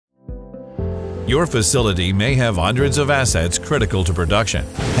Your facility may have hundreds of assets critical to production,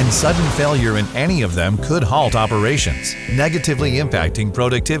 and sudden failure in any of them could halt operations, negatively impacting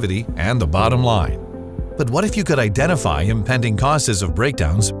productivity and the bottom line. But what if you could identify impending causes of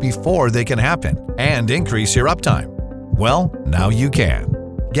breakdowns before they can happen and increase your uptime? Well, now you can.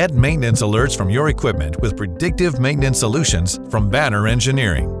 Get maintenance alerts from your equipment with Predictive Maintenance Solutions from Banner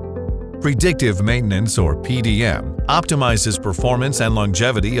Engineering. Predictive Maintenance, or PDM, optimizes performance and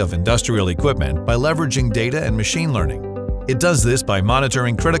longevity of industrial equipment by leveraging data and machine learning. It does this by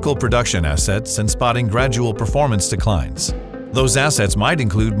monitoring critical production assets and spotting gradual performance declines. Those assets might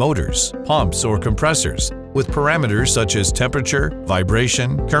include motors, pumps, or compressors, with parameters such as temperature,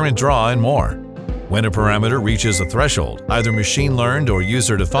 vibration, current draw, and more. When a parameter reaches a threshold, either machine-learned or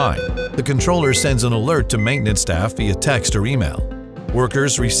user-defined, the controller sends an alert to maintenance staff via text or email.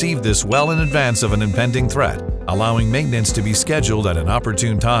 Workers receive this well in advance of an impending threat, allowing maintenance to be scheduled at an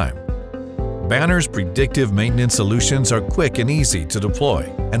opportune time. Banner's predictive maintenance solutions are quick and easy to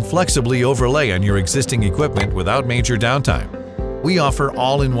deploy and flexibly overlay on your existing equipment without major downtime. We offer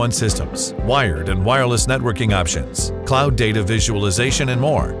all-in-one systems, wired and wireless networking options, cloud data visualization, and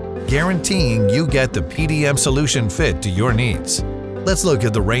more, guaranteeing you get the PDM solution fit to your needs. Let's look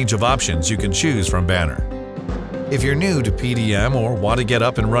at the range of options you can choose from Banner. If you're new to PDM or want to get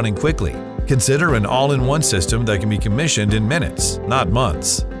up and running quickly, consider an all-in-one system that can be commissioned in minutes, not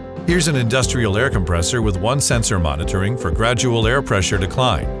months. Here's an industrial air compressor with one sensor monitoring for gradual air pressure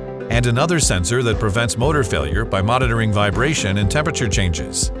decline, and another sensor that prevents motor failure by monitoring vibration and temperature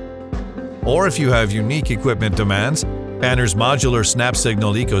changes. Or if you have unique equipment demands, Banner's modular snap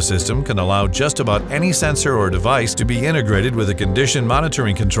signal ecosystem can allow just about any sensor or device to be integrated with a condition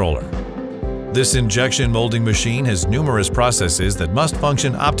monitoring controller. This injection molding machine has numerous processes that must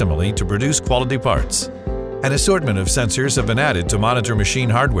function optimally to produce quality parts. An assortment of sensors have been added to monitor machine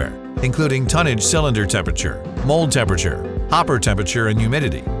hardware, including tonnage cylinder temperature, mold temperature, hopper temperature and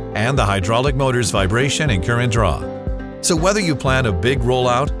humidity, and the hydraulic motor's vibration and current draw. So whether you plan a big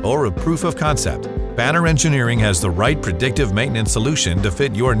rollout or a proof of concept, Banner Engineering has the right predictive maintenance solution to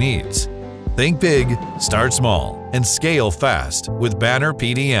fit your needs. Think big, start small, and scale fast with Banner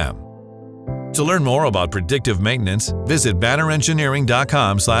PDM. To learn more about predictive maintenance, visit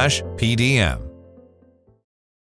bannerengineering.com/PDM.